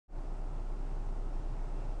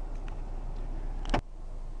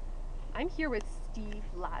I'm here with Steve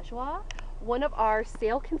Lajoie, one of our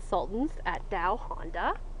sale consultants at Dow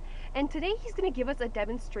Honda. And today he's going to give us a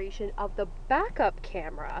demonstration of the backup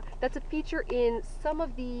camera that's a feature in some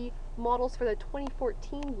of the models for the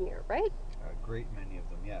 2014 year, right? A great many of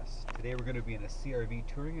them, yes. Today we're going to be in a CRV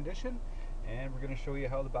Touring edition, and we're going to show you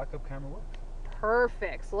how the backup camera works.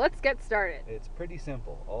 Perfect. So let's get started. It's pretty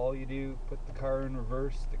simple. All you do, put the car in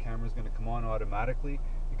reverse, the camera's going to come on automatically.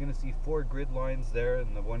 You're going to see 4 grid lines there,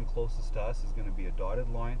 and the one closest to us is going to be a dotted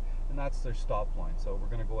line, and that's their stop line. So we're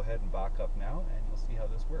going to go ahead and back up now, and you'll see how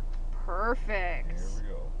this works. Perfect. Here we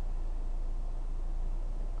go.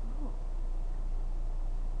 Oh.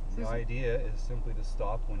 The idea is simply to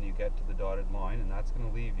stop when you get to the dotted line, and that's going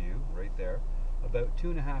to leave you right there about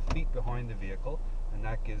 2.5 feet behind the vehicle, and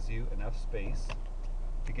that gives you enough space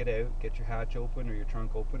to get out, get your hatch open or your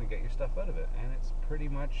trunk open and get your stuff out of it. And it's pretty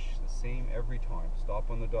much the same every time. Stop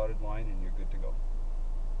on the dotted line and you're good to go.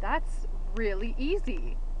 That's really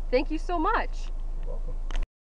easy. Thank you so much. You're welcome.